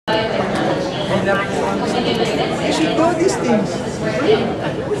You should know these things.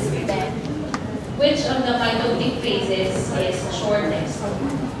 Which of the mitotic phases is shortest?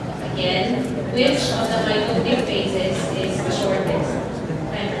 Again, which of the mitotic phases is the shortest?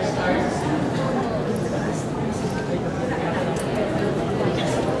 Timer starts.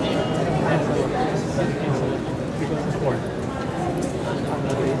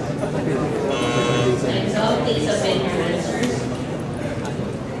 Time's up. Please submit your answers.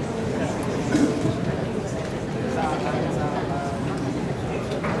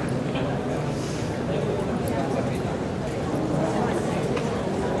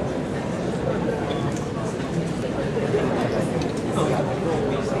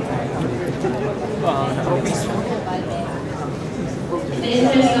 In the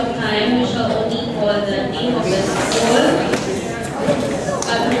interest of time, we shall only call the name of the school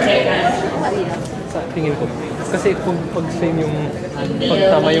at the correct answer. Sa tingin ko. Kasi kung pag same yung, pag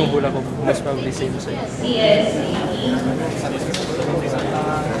tama yung hula ko, mas probably same sa'yo. CSCE,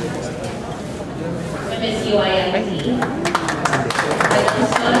 MSUIIT,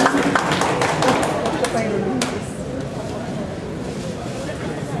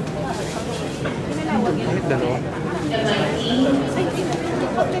 Bakit dalawa? MIT,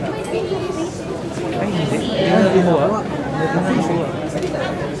 Ay, hindi. Hindi na gumawa. Hindi na gumawa.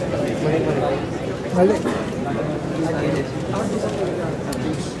 Mali.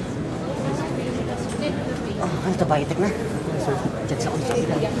 Ano ito? Biotech na? Check sa kung sabi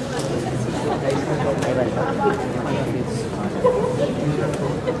lang.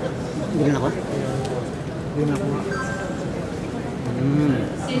 Hindi na ako? Hindi na ako.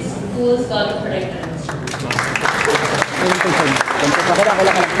 six schools got the correct answer.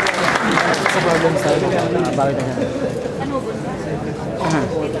 Wala. Sa problem sa Bakit na?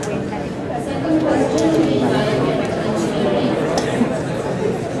 Second question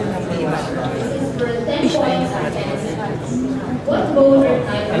is for 10 points and 10 seconds. What mode or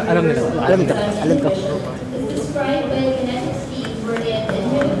type Alam nila. Alam ko. is described by kinetic speed gradient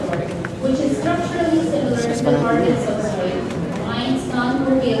inhibitor, which is structurally similar to the target substrate, binds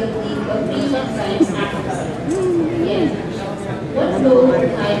non-covalently but three enzymes active. Again, what mode or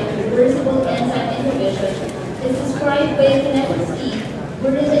type of reversible enzyme inhibition is described by kinetic speed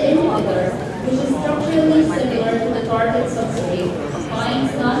wherein the inhibitor, which is structurally similar to the target substrate,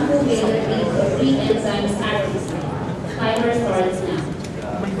 binds non-covalently but three enzymes active. Timer starts now.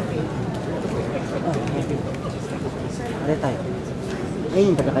 Ano tayo? Ayun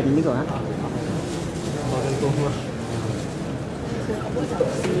yung pagkakadinig ko, ha? Bakit ko ma?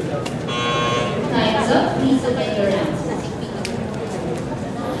 Time's up. Please submit your answer.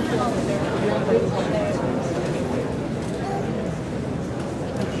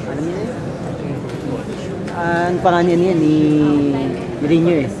 Alam niyo na yun? Ang pangalan niya ni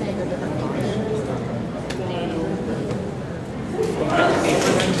Mourinho eh.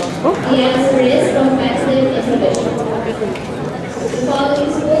 The answer is competitive inhibition. The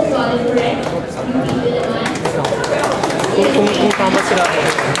following schools got it correct. UP Diliman, Kung tama sila ako.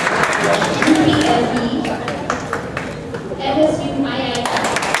 UPLB, MSU IIT,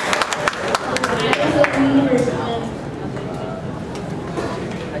 Arizona University,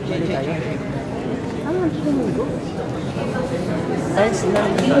 Binds USC,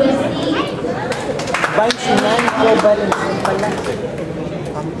 non-covalent pala.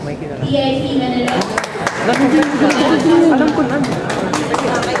 May kilala. DIP Manila, Alam ko na.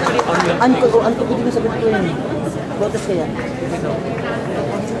 Anko ko din sagot ko yun. Protest kaya?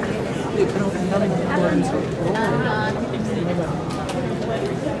 Pero ang dami ng tuwan sa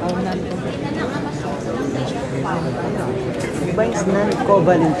Binds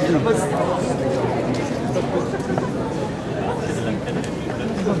non-covalent.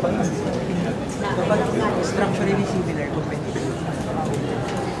 Structurally similar competitive.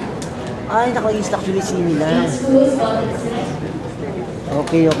 Ay, naka-is actually similar. these schools got it correct.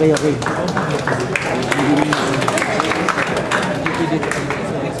 Okay.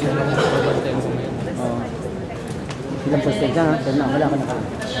 Ilang percent ka, ha? Wala ka naka.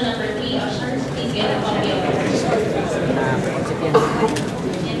 Question number 3, ushers, please get a copy of the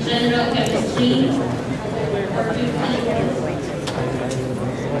in general chemistry,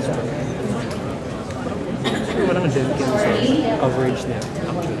 walang dead sa coverage niya.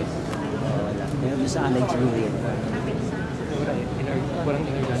 Actually. Meron sa alay siguro yan. Walang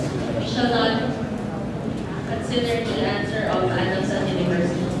inorganic. we shall not consider the answer of Adamson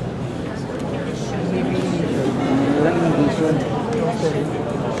University. Walang inhibition.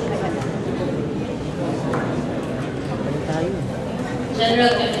 Ano tayo?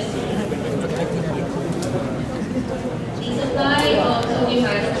 General chemistry. The supply of sodium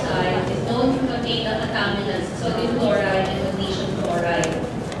hydroxide is known to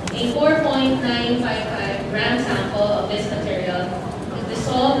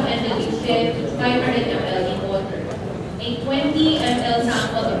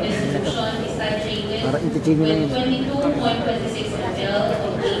with 22.26 ml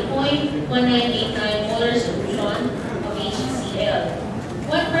of 8.1989 molar solution of HCl.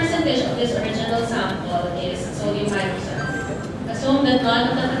 What percentage of this original sample is sodium hydroxide? Assume that none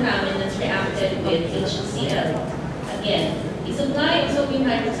of the contaminants reacted with HCl. Again, the supply of sodium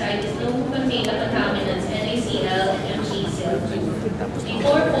hydroxide is known to contain the contaminants NaCl and MgCl2. The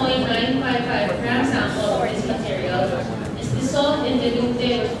 4.955 gram sample of this material is dissolved in dilute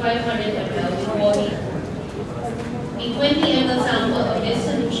with 500 ml with water. A 20 ml sample of this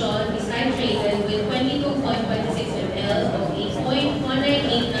solution is titrated with 22.26 ml of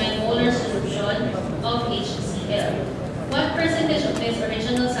 8.1989 molar solution of HCl. What percentage of this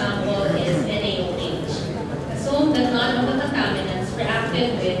original sample is NaOH? Assume that none of the contaminants reacted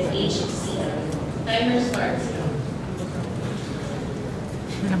with HCl. Timer starts.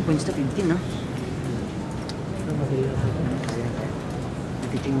 Ilang points na 15, no?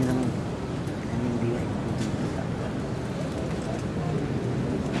 Titingin lang yung DI.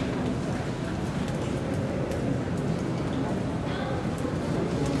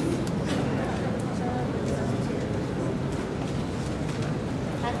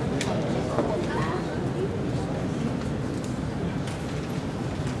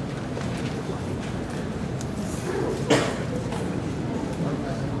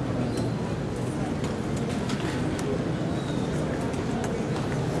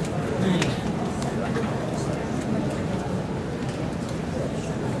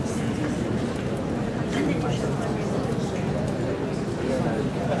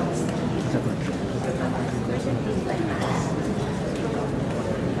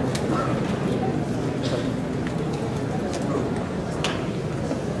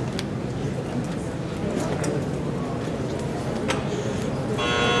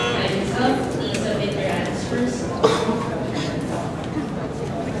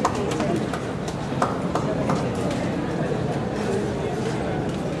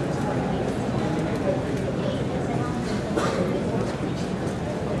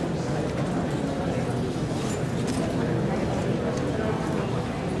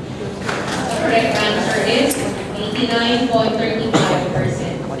 Correct answer is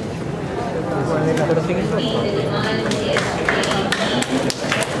 89.35%. The demand is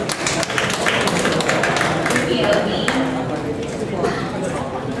PLB.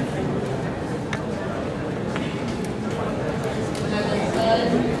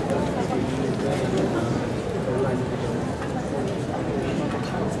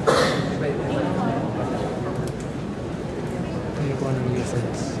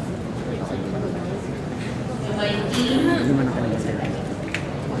 Hindi man ako nag-asal.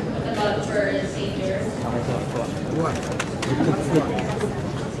 What about for Savior?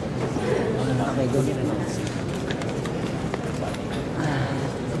 Okay, go.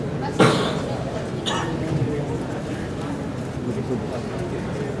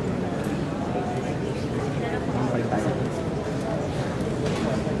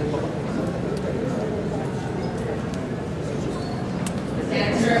 The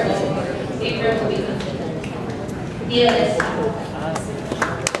answer of Savior will be considered. DLS.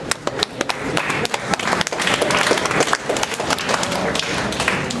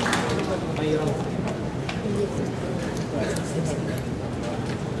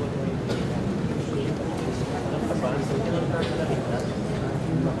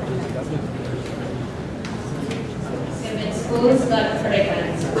 Seven schools got the correct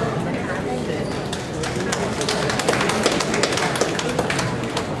answer.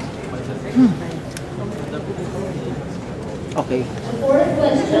 Okay. The fourth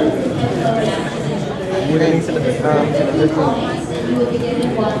question is chemical reaction. Muna yung sila. Comments that you will begin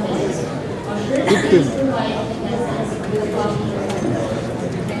in 1 minute. Please provide the contestants with a copy.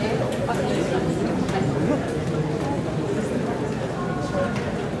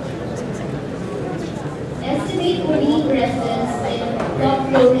 Estimate for lead residence in top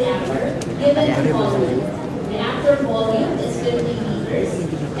flow reactor given the following. Reactor volume is 50 liters.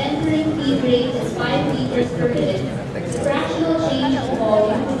 Entering feed rate is 5 liters per minute. The fractional change of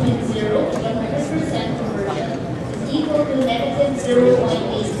volume between 0 and 100% conversion is equal to negative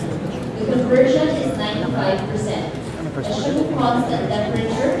 0.8. The conversion is 95%. Assume constant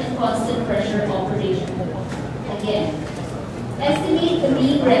temperature and constant pressure operation. Again, estimate the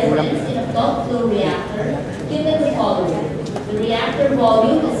mean residence in a top flow reactor given the following. The reactor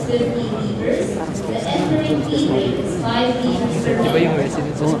volume is 50 liters. The entering feed rate is 5 liters per Iba yung minute.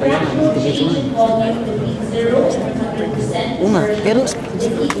 residence The sa kaya. fractional change in volume between 0 and 100% Oo nga, conversion pero- is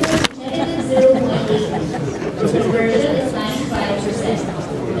equal to negative 0.8. The conversion is 95%.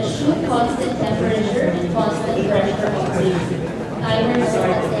 Assume constant temperature and constant pressure operation. Timer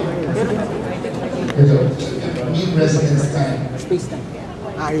starts. Mean residence time. Space time.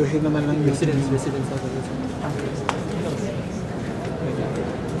 Ayusin naman lang yung Residence ako.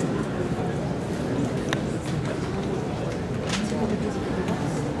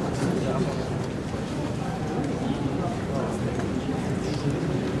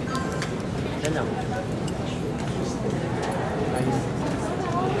 Yan lang.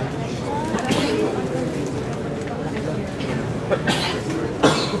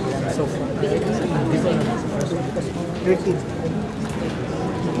 So far. 13.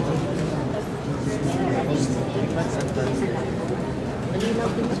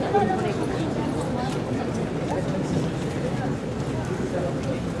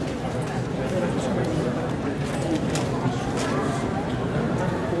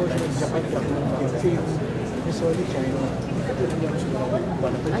 Usually China.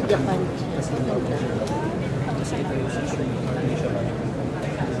 Ah, Japan.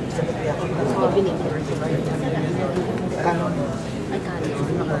 Canon. Ay,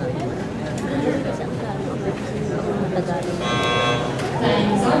 Tagalog.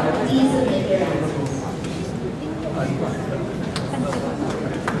 Time's up. Please submit your answers.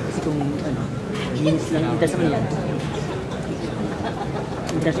 Kasi kung ano, minutes lang, interest mo yan.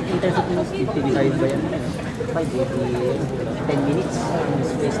 Interest of minutes, 55 ba yan? 10 minutes.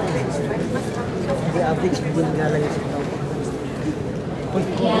 Space time. The average, hindi naglalagay sa tao. The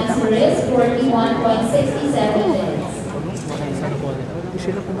answer is 41.67 minutes.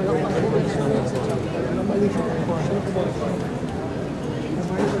 Sila pumalak pa.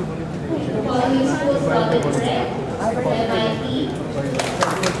 Following schools got it correct. MIT.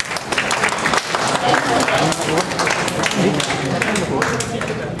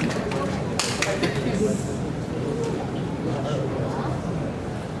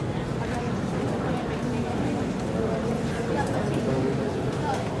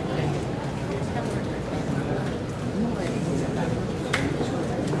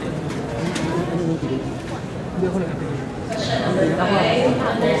 Hindi ako nakapigil. Question number 5.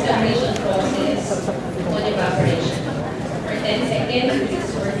 Under summation process, on evaporation. For 10 seconds, it's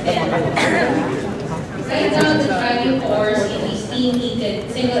for 10. Write down the driving force in a steam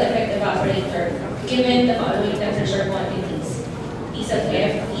heated single effect evaporator given the following temperature quantities. T sub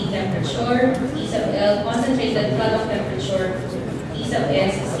F, heat temperature. T sub L, concentrated runoff temperature. T sub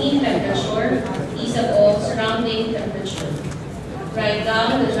S, steam temperature. T sub O, surrounding temperature. Write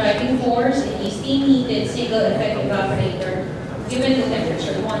down the driving force in a steam heated single effect evaporator given the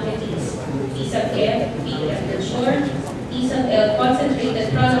temperature quantities. T sub F, peak temperature. T sub L,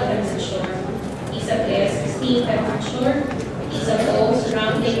 concentrated runoff temperature. T sub S, steam temperature. T sub O,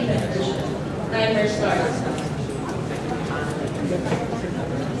 surrounding temperature. Timer starts.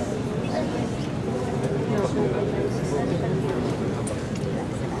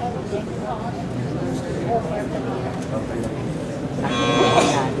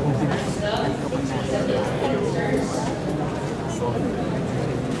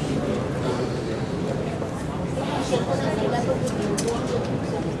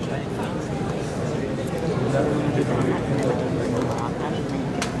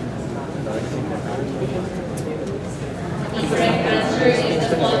 The correct answer is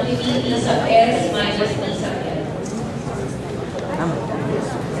the quantity T sub S minus T sub L. Tama.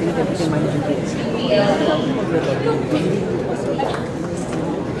 Sige, kasi minus yung kids.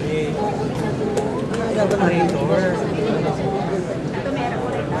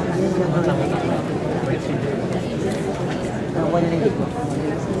 Nakuha na rin dito.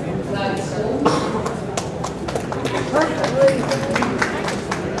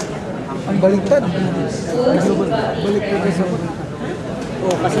 Ang baliktad. Baliktad na sa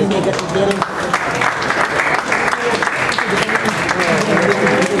Oo, kasi negative din.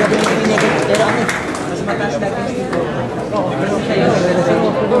 Pero ano? Mas mataas natin dito. Oo, pero sa'yo.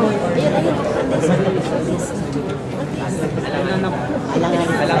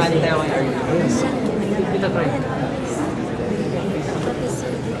 Alangan tayo ngayon.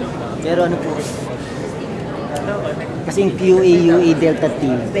 Pero ano po? Kasi yung QA, UA, delta T.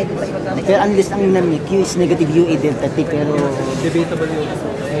 Pero unless ang namin, Q is negative UA, delta T. Pero Debatable yung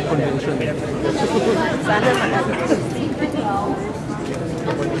convention.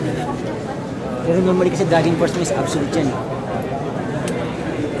 pero normally kasi driving force mo is absolute yan.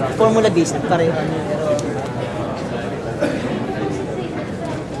 Formula based, pareho. Yung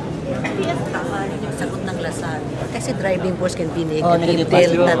sagot ng Lasal. Kasi driving force can be Oh, negative,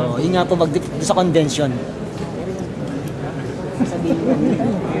 negative delta. delta. Yun nga po, sa convention.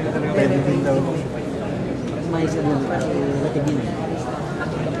 pwede din daw. May isa lang, relative yun.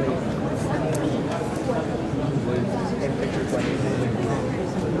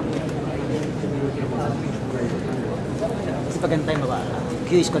 pag ganun tayo,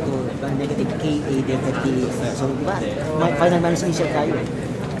 Q is equal to negative KA delta T. So, di ba? Final minus initial tayo.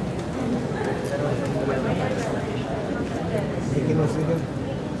 Hindi kinusigan.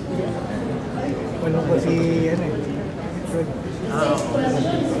 Ano ko si, ano eh.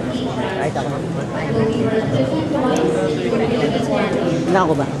 Kahit ako. Ilan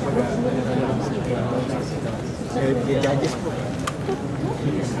ako ba? Judges po.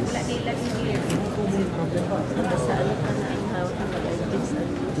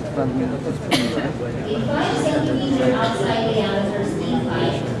 A 5 centimeter outside diameter steel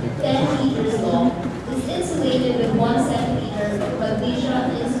pipe, 10 meters long, is insulated with 1 centimeter of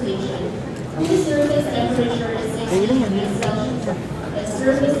magnesium insulation, whose surface temperature is 60 degrees Celsius and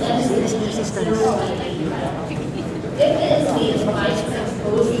surface density is 0.9. If the insulated pipe is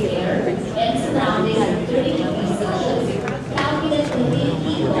exposed to air and surrounding at 30 degrees Celsius, calculate the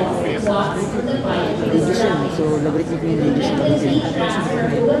heat loss in watts for the pipe. So, logarithmic yung radiation.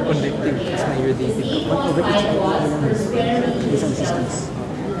 Conductive, mas may radiative. 1 over each isang systems.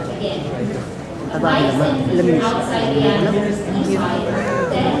 Taba naman, ilang minutes?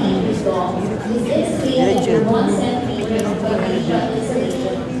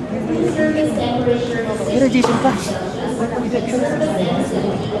 May radiation pa.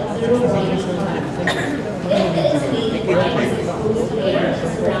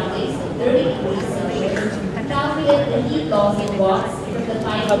 Calculate the heat loss in watts from the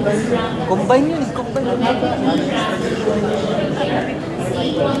pipe surrounding. Combine yun, combine. Connected heat transfer coefficient here is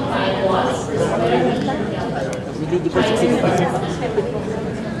 8.5 watts per square meter Kelvin. Hindi ko siya sinipin.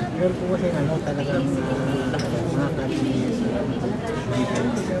 Meron po kasi ano talagang mga continuous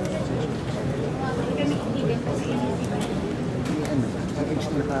difference. Ano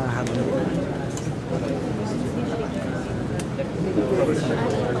ba? Nakahabol.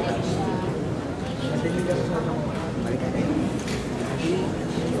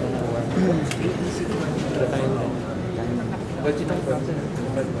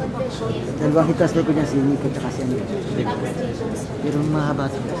 Dalawang hit transfer ko dyan si Nico at si ano. Pero mahaba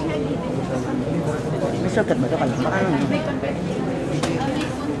ito. May shortcut ba ito? Paano?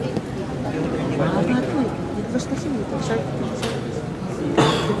 Mahaba ito eh. Plus kasi ito. Shortcut.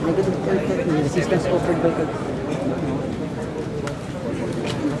 Negative shortcut. Resistance offered by cut.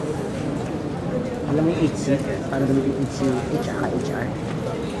 Alam mo yung HC? Paano gamitin HC? HR.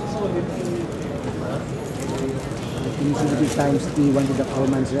 Infinity times T1 to the 4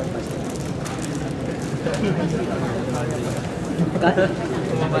 months rep.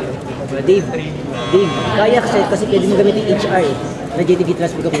 Dave, kaya kasi pwede mo gamitin HR eh. Radiative heat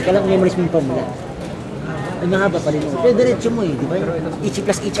transfer ka po. Kailangan memorize mo yung formula. Ay, mahaba pa rin mo. Pero diretso mo eh, di ba? HC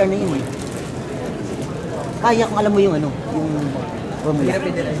plus HR na yun eh. Kaya kung alam mo yung ano, yung formula.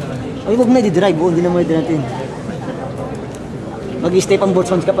 Ay, huwag na i-drive. Oo, hindi na mo i-drive natin. Mag-step ang both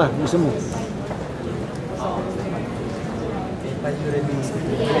sounds ka pa. Gusto mo.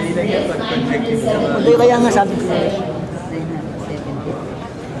 Hindi, kaya nga sabi ko.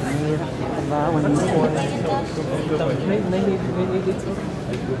 Mahirap. Tabawan mo.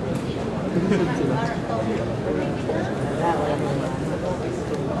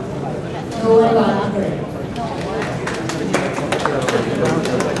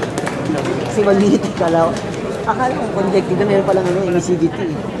 Kasi 1 minute akala ko conjective na meron palang ano, MCGT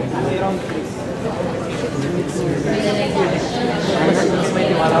eh.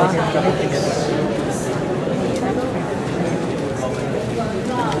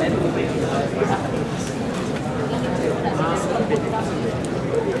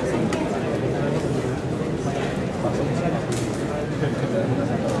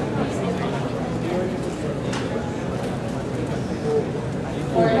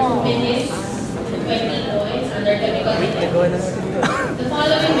 For 2 minutes, 20 points under chemical mechanics. The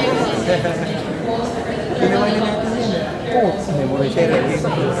following mechanism is proposed for the thermal decomposition of pure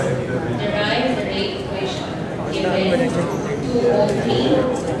derive the rate equation given 203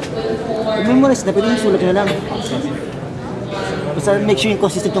 will form Memorize na, pwede yung sulat na lang. Basta make sure yung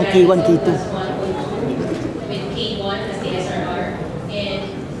consistent yung K1, K2. with K1 as the SRR and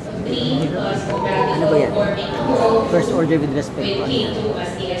 3 plus Ano ba yan? forming 2 First order with respect with to ano. K2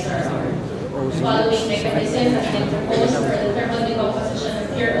 as the SRR. Oh, The so, following mechanism has been proposed for the thermal decomposition of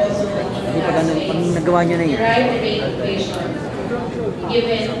pure ozone in hindi pa ganun, pag the nagawa nyo na yun. derive the rate equation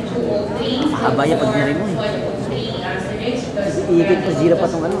given 203 Mahaba yan pag nari mo eh. 103 asterisk plus Iigit pa zero pa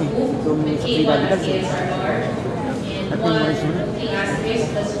tong ano eh. Itong with sa K1 free as radicals the eh. SRR At and memorize mo na. 1 asterisk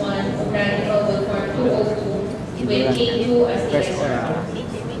plus 1 radical will form 202 with K2 as the First SRR.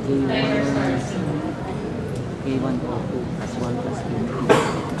 Timer starts. K1 o 2 plus 1 plus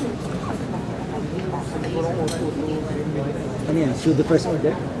 2. Ano yan? Pseudo first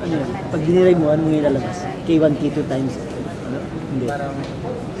order? Ano yan? Pag diniray mo, ano mo yung lalabas? K1, K2 times. Ano? Hindi.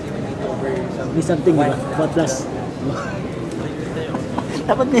 May something, di ba? 1 plus.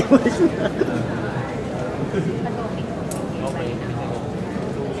 Dapat memorize mo.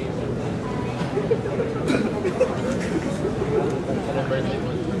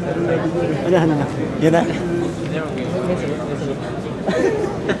 Ano na? Yan na?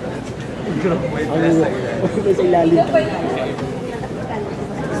 May sa ilalim.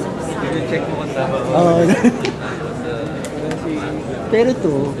 check mo kung tama. Oo. Pero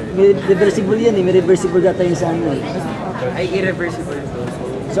to, may reversible yan eh. May reversible data yung sa ano eh. Ay, irreversible to.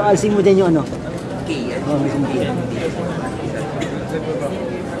 So, alsing mo din yung ano? K. Oo, may K.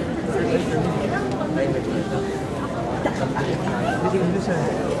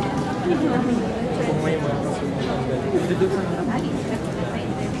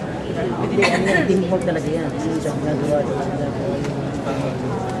 Hindi, ano yan, teamwork talaga yan. Kasi siya ginagawa ito.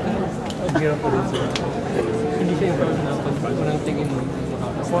 Ang hirap pa rin sila. Hindi siya yung parang na pag unang tingin mo,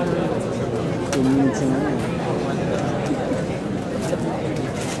 makakakuha na lang. 2 minutes na yan.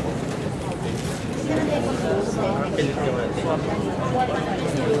 Pilit ka man.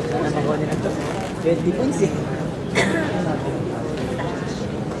 Napagawa nila ito. 20 points eh.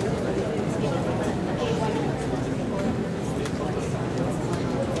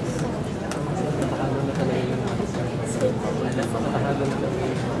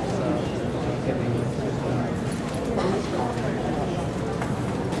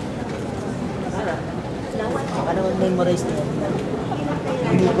 Baka naman memorize na yan.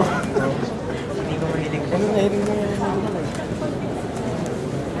 Hindi ko. Hindi ko mahilig. Ano na, hindi mo yan.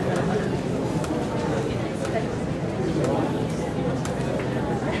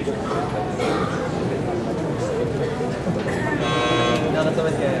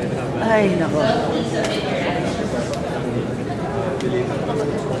 Nakataman ka. Ay, nako.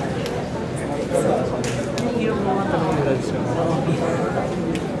 Hirap mo mga tanong nila siya.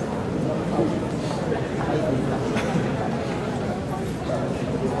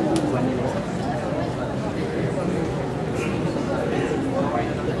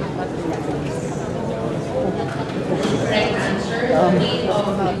 Correct answer. The rate of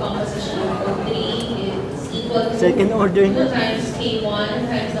the composition of O3 is equal to Second order. 2 times K1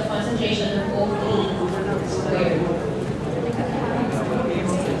 times the concentration of O3 squared.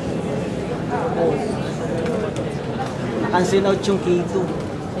 Cancel out yung K2.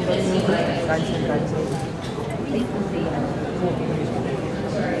 Cancel.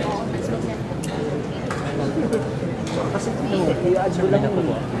 Kasi i-add mo lang yung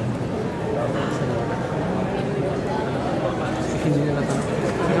Hindi nila natanong.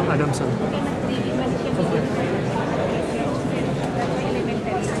 Yung Adamson.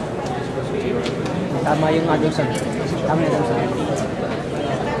 tama yung Adamson. Tama yung Adamson.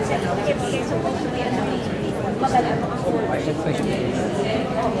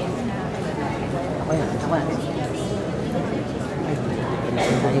 Ako yan.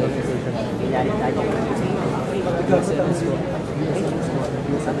 Ilalim tayo.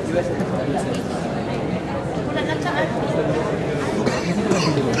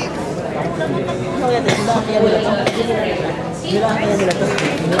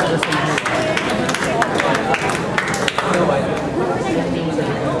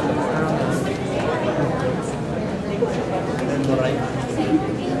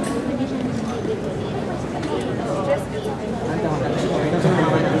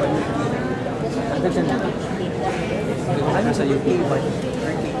 Ano sa UP?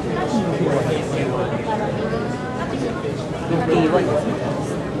 K1.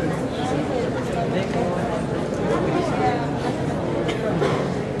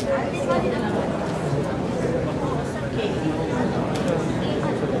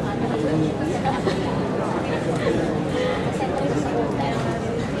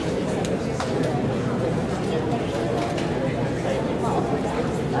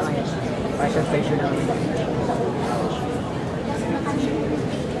 Partial pressure lang.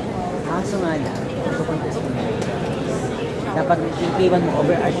 Kaso nga lang, contest mo na. Dapat yung K1 mo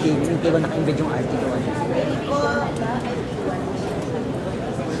over RT, yung K1 naka-embed yung RT ko.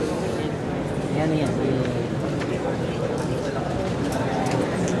 Yan yan.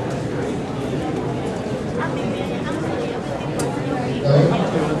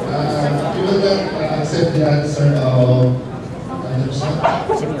 You will not accept the answer of Anderson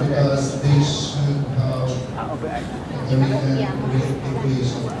because they should have Over RT. the written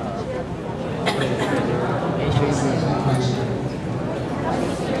equation.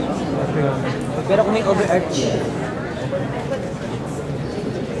 Pero kung may over RT,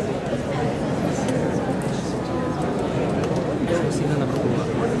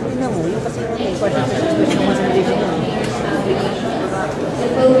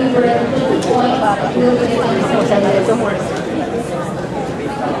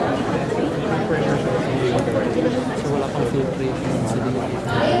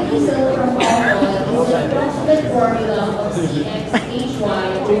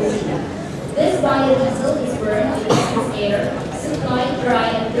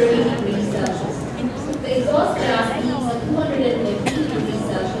 at 30 degrees Celsius. The exhaust gas leaks at 250 degrees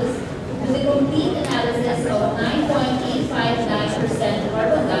Celsius with a complete analysis of 9.859%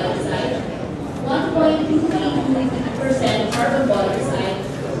 carbon dioxide, 1.232% carbon monoxide,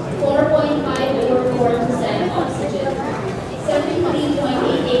 4.544% oxygen,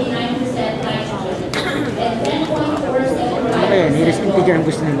 73.889% nitrogen, and 10.475%. Okay, nearest integer ang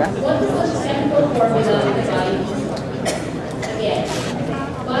gusto nila. What is the chemical formula of the biodiesel? Again,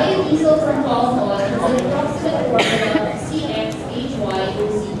 biodiesel from palm oil is an approximate formula of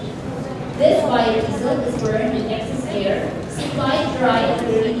CXHYOC. This biodiesel is burned in excess air, supplied dry at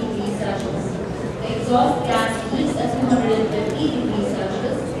 30 degrees Celsius. The exhaust gas leaks at 250 degrees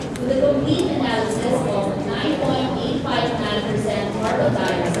Celsius with a complete analysis of 9.859% carbon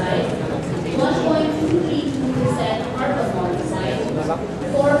dioxide, 1.232% carbon monoxide,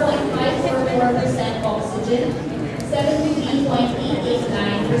 4.544% oxygen,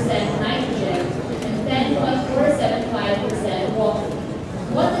 73.889% nitrogen, and 10.475% water.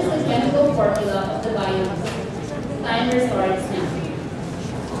 What is the chemical formula of the biodiesel? Timer starts now.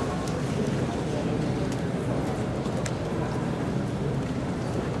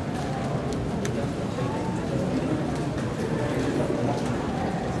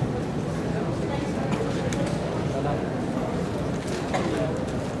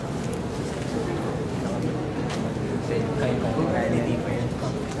 Reality pa yun.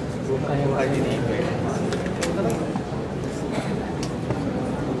 Kayang reality pa yun.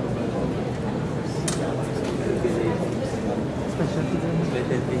 Specialty.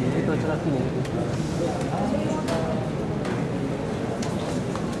 Ito, tsaka pinili.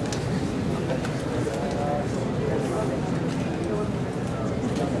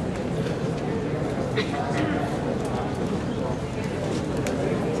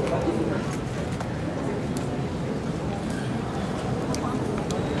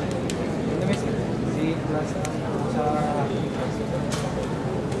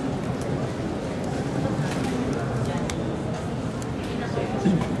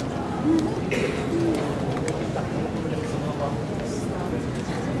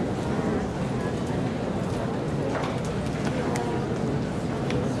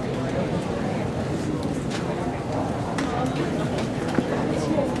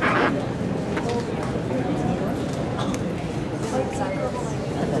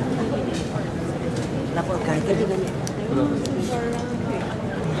 Wala pa organic.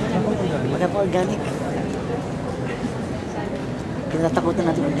 Wala pa organic. Kinatakutan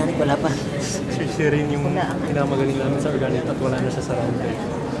natin organic, wala pa. Si rin yung pinamagaling namin sa organic at wala na siya sa round.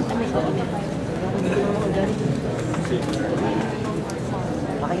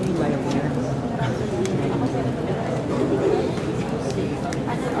 Baka hindi ba yung yan?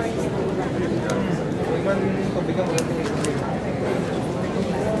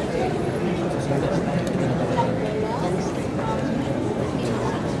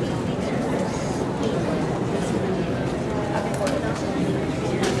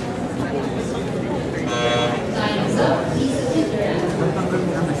 Time's up. Please submit your answer.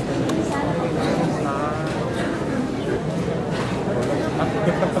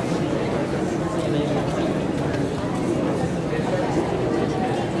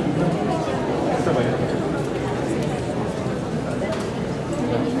 Ito ba yun?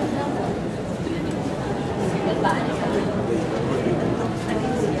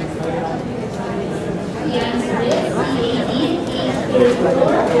 The answer is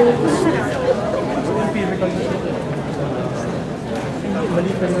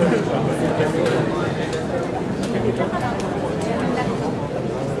Mali pa na.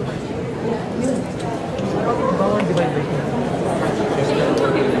 Bawang divide by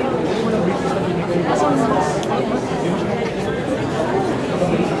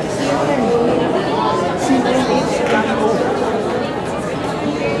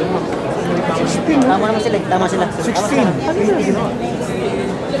Tama naman sila, tama sila. 16.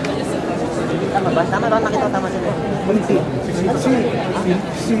 Tama ba? Tama ba? Nakita ko tama sila. Baliti.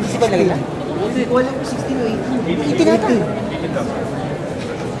 16 ba lagi lang? Wala ko 16 o 18. 18 ata. 16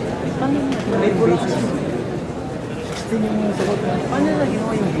 yung sagot na. Paano na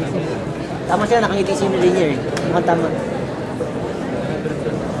ginawa yung basic? Tama sila, nakangiti si linear eh. Mukhang tama.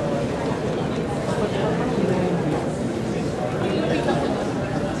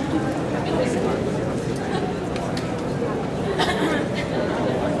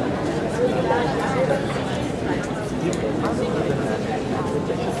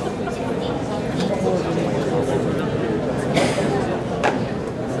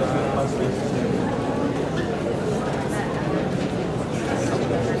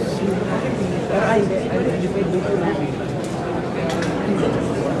 Ay, divide by 2.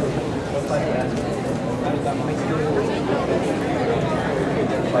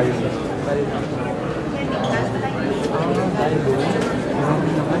 tayo na.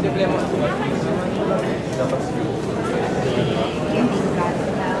 Ang problema. Dapat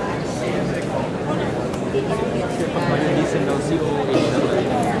pag mag-listen daw si OA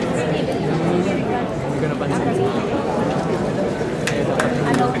hindi ko napansin.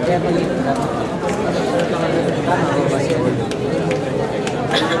 Kaya maliit na.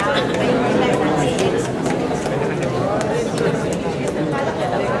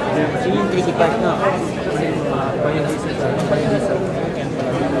 Yun yung tricky part na.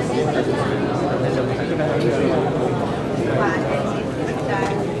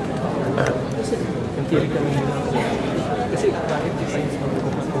 Yung theory kami nila. Kasi kahit designs mo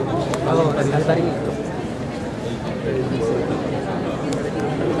kung ano. Oo, tari ito.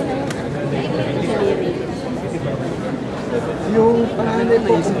 Yung pangalan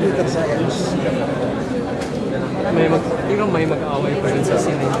po computer science. May mag-aaway pa rin sa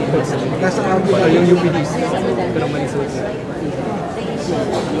C19. Nasa audio Para yung UPDC. Pero may source.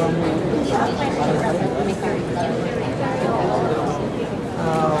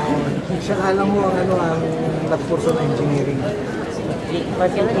 Siya alam mo ang nagkurso ng engineering.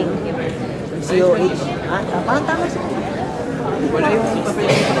 Part ka lang eh. COH. Parang tama siya. Wala yung papel.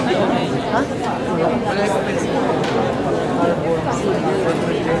 Ha? Wala yung papel.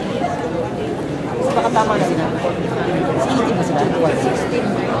 Baka tama na sila. CET ba sila?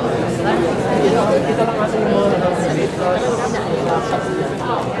 116. Kita lang kasi yung mga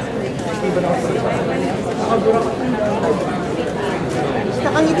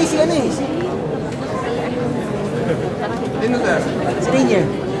Nakangiti si ano eh. Si Rainier.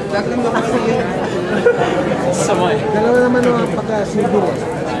 sama eh. Dalawa naman ang pagka-civil eh.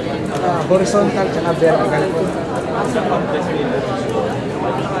 Horizontal tsaka vertical po.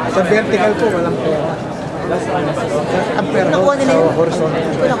 Sa vertical po, walang pera. Ang pera Nakuha nila sa yun. horizontal.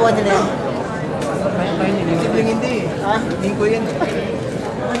 Hindi ko nakuha nila yun. Hindi. Hindi ko yan.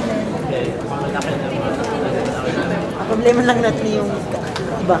 Ang problema lang natin yung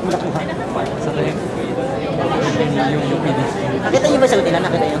iba ang nakuha. Sa tayo. Yung UPDC. Nakita niyo ba sa kanila?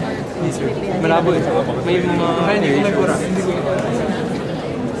 Nakita niyo? Yes, sir. Malabo eh. May mga... Hindi ko nagpura.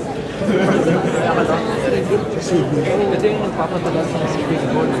 Kasi yung nagpapatalas ng civil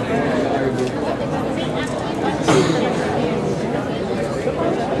ball.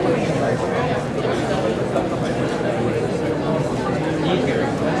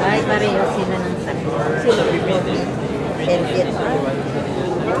 Ay, pareho sila ng sakit. Sila. Elkit.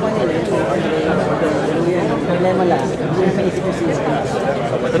 Ang problema lang, hindi na naisip yung system.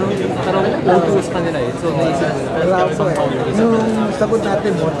 Pero nautuos pa nila eh. So naisip ko na. Wala po eh. Yung sagot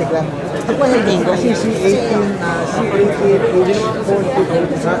natin, montik lang. Ito po yung bingo. Kasi C18, H40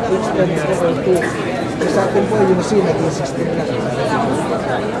 sa H10 2. Sa atin po yung C, naging 16 lang.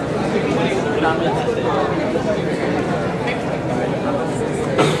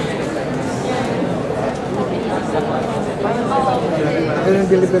 Ano yung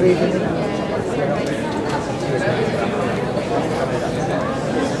deliberation nila?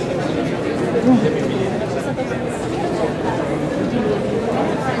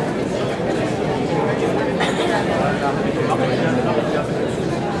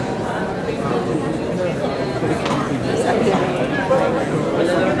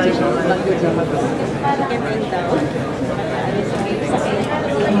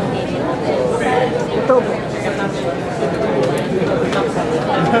 Ito po.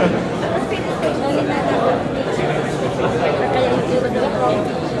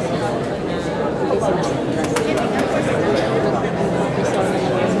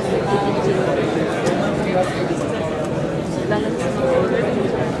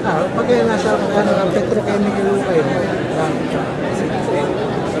 Pag nasa petrochemical kayo,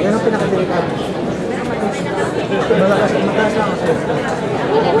 yan ang pinakadelikado. Mataas lang ang safety.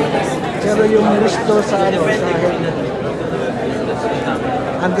 Pero yung risk to sa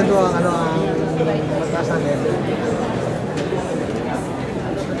andun doon ang mataas na level.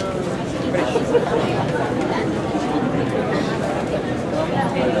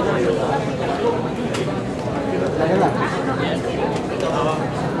 Lagi lang.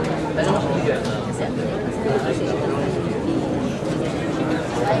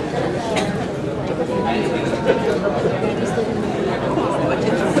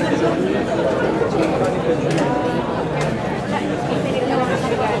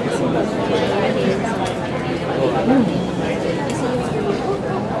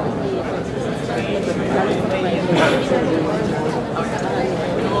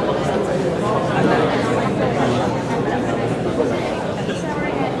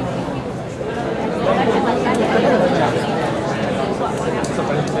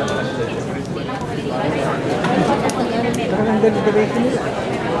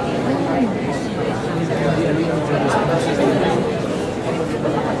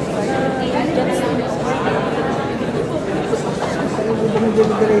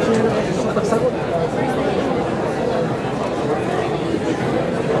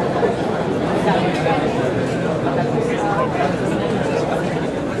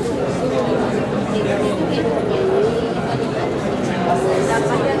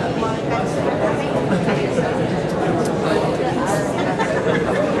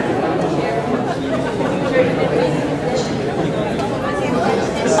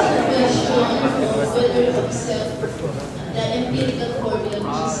 whether to accept the empirical formula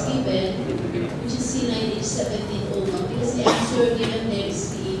which is given, which is C9H1701, because the answer given there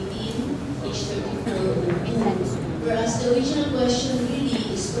is C18H34O2. Whereas the original question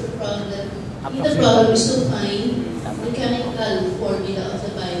really is to problem, the problem is to find the chemical formula of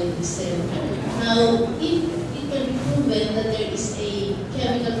the biodiesel. Now, if it can be proven that there is a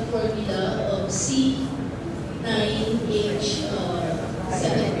chemical formula of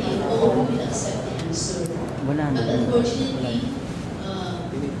C9H17O, we will accept the answer. But unfortunately,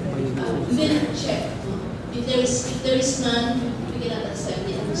 we will check. If there is none, we cannot accept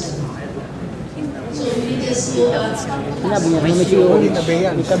the answer. So we just go at Sinabi niya, may medyo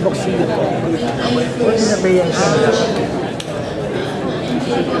ikabox siya.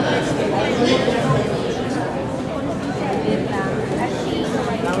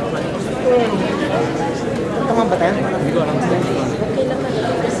 Tama ba tayo? Hindi ko alam. Okay lang naman.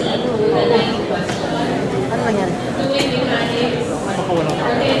 Kasi ano nangyari?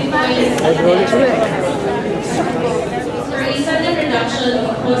 Hydraulics ulit. For a sudden reduction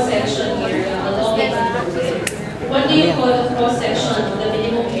of cross-section area along the what do you call the cross-section of the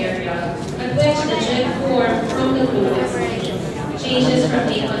minimum area at which the jet form from the fluid changes from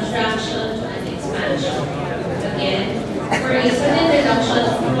a contraction to an expansion? Again, for a sudden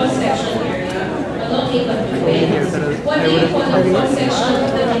reduction of cross-section area along a conduit, what do you call the cross-section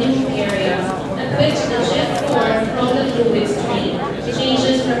of the minimum area at which the jet form from the fluid stream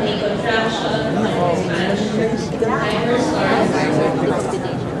changes from a contraction to an expansion? Timer starts.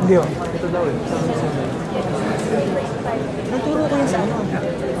 Hindi oh. Ito daw eh. Nagturo ko yun sa ano.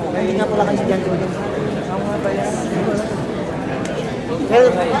 Hindi nga pala kayo sa dyan. Pero,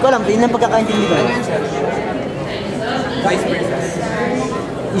 ko alam, yun ang pagkakaintindi ko. Vice versa.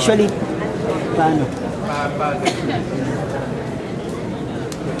 Usually, paano?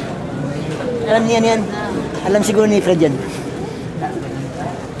 Alam niyan yan. Alam siguro ni Fred yan.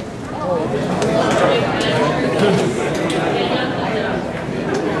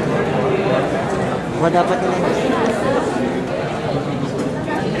 Wala dapat nila.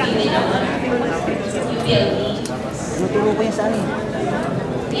 Tinuturo ko yan sa ano.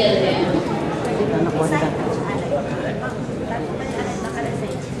 Anak ko nila.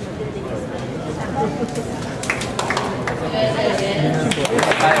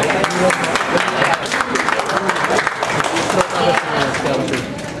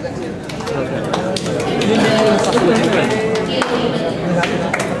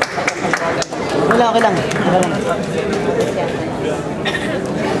 Wala, okay lang. Wala lang.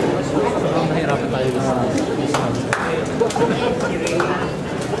 Mahirapan tayo sa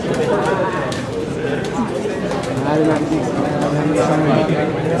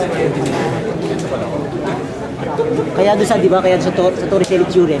kaya doon sa, di ba, kaya sa Torricelli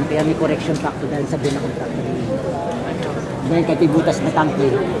theorem, kaya may correction factor dahil sa Bena contractor. Dahil kahit butas na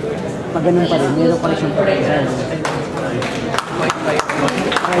tanke, pag ganun pa rin, mayroong correction factor.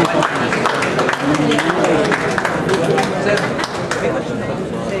 Sir, may question na ba?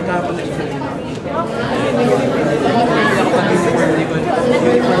 Kasi kahapon na isa.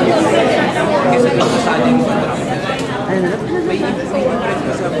 Kasi kung sa ating contract, may difference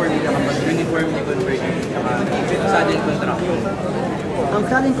ka sa formula kapag uniformly converted sa ating contract. Ang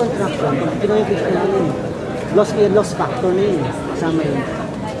selling contraction, pag pinag-fix na yun, loss factor na yun, kasama yun.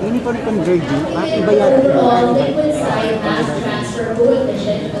 Uniform converging, iba yan. Overall liquid side mass transfer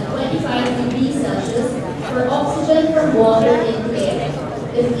coefficient of 25 degrees Celsius for oxygen from water into air.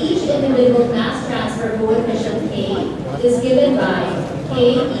 If each individual mass transfer coefficient K is given by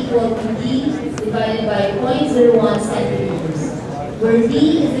K equal to D divided by 0.01 centimeters, where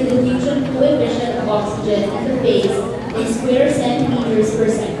D is the diffusion coefficient of oxygen in the phase in square centimeters per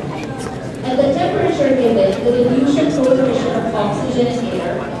second. At the temperature given, the diffusion coefficient of oxygen in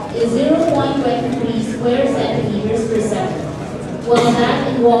air is 0.23 square centimeters per second, while that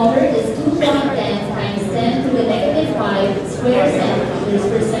in water is 2.10 times 10 to the negative 5 square centimeters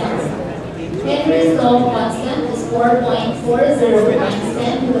per second. Henry's law constant is 4.40 times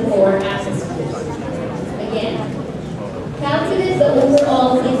 10 to the 4 atmospheres. Again, calculate the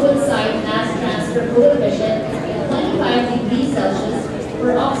overall liquid side mass transfer coefficient at 25 degrees Celsius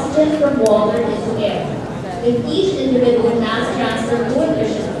for oxygen from water into air. If each individual mass transfer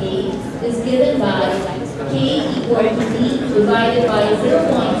coefficient K is given by K equal to D divided by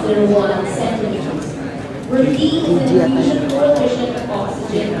 0.01 centimeters, where D is the diffusion coefficient of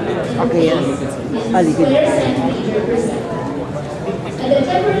oxygen in square centimeter per second. At the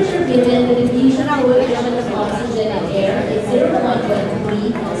temperature given, the diffusion coefficient of oxygen in air is 0.23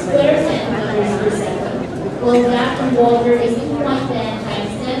 square centimeters per second, while that in water is 2.10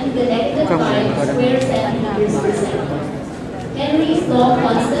 times 10 to the negative 5 square Henry's law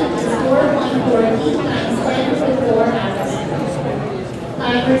constant is 4.40 times 10 to the 4 atoms.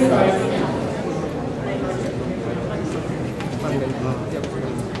 Timer starts now.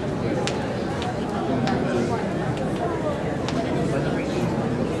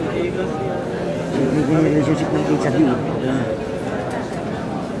 Yung relationship ng A sa B.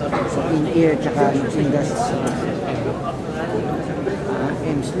 Sa in-air tsaka in-dust.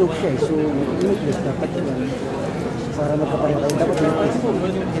 M slope siya eh. So, limitless dapat yun. Para magkapareho kayo. Dapat limitless.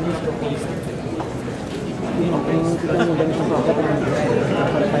 Kung kita mo ganun sa dapat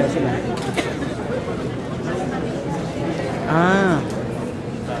magkapareho sila.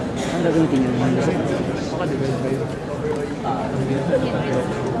 Ang gagamitin yun?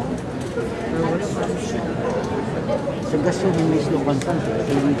 Sa gas yun, may slow constant.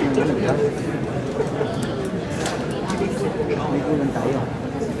 Gagamitin yun, di ba? May kulang tayo.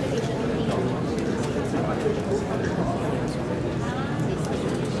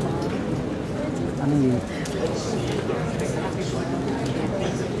 Ano yun?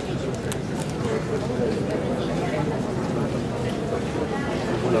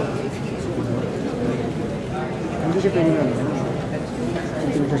 Hindi siya pwede nga.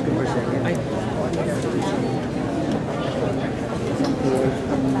 Centimeters per second. Ay.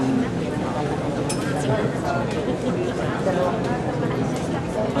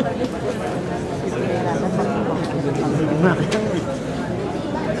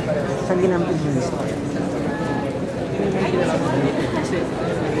 Saan ginamit yung list?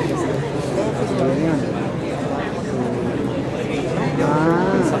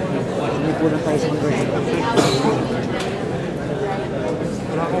 May kulang tayo sa conversion.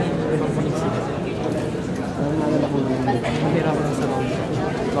 Wala akong ibang panisip. Naalala ko na yun. Mahirapan na sa round.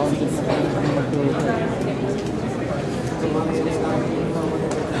 Bounty sa kanyang mag-roll.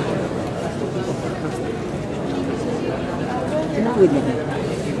 Sinawid na din.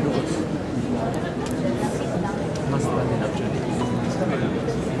 Mas pa din actually.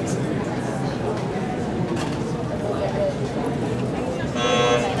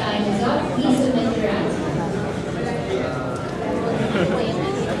 Time is up. Please submit your answer.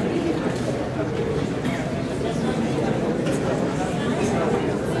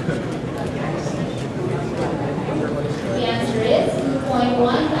 The answer is 2.1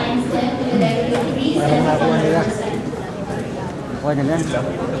 times 10 to the negative 3 centimeters. Kuha na lang.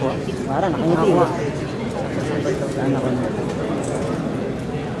 Para nakangiti. Saan ako na?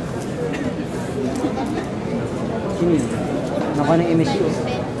 Sino yun? Nakuha ng MSU.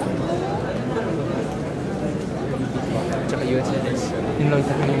 Tsaka USNS. Yun lang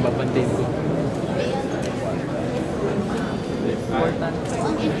sa kanyang babantayin ko. Important.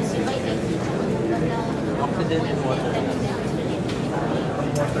 Oxygen and water.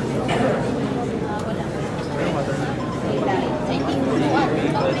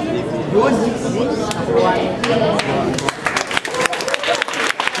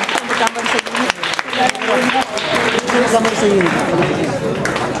 Gamay sa unit.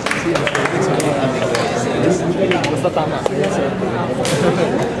 Basta tama.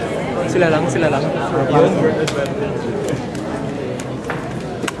 Sila lang, sila lang. Yung word as well.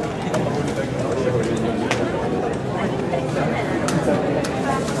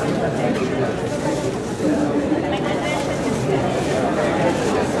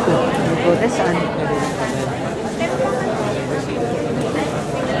 Protest saan?